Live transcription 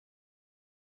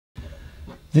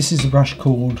This is a brush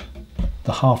called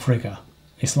the Half Rigger.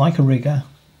 It's like a rigger,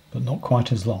 but not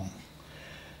quite as long.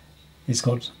 It's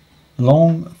got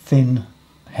long, thin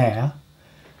hair,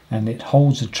 and it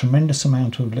holds a tremendous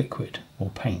amount of liquid or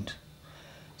paint.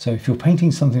 So if you're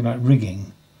painting something like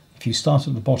rigging, if you start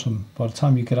at the bottom, by the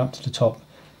time you get up to the top,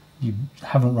 you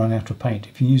haven't run out of paint.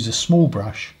 If you use a small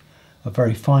brush, a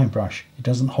very fine brush, it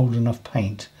doesn't hold enough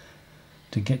paint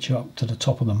to get you up to the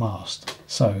top of the mast.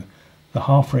 So the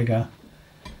Half Rigger,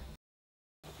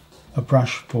 a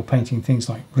brush for painting things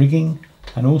like rigging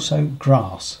and also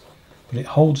grass, but it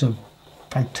holds a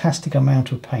fantastic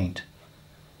amount of paint.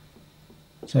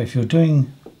 So if you're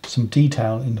doing some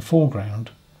detail in the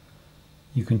foreground,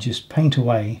 you can just paint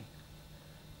away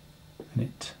and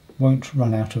it won't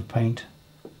run out of paint.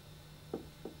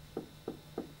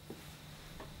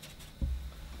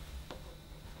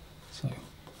 So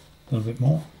a little bit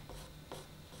more.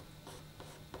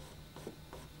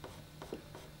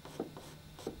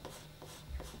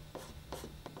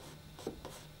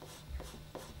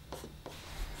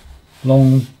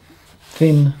 Long,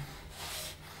 thin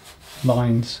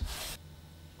lines,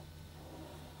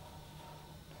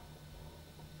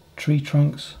 tree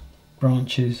trunks,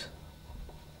 branches,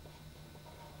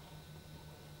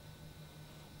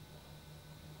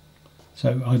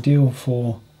 so ideal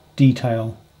for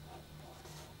detail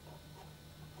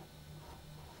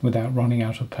without running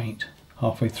out of paint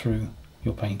halfway through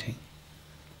your painting.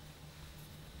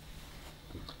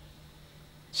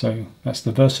 So that's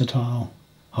the versatile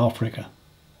Half Rigger.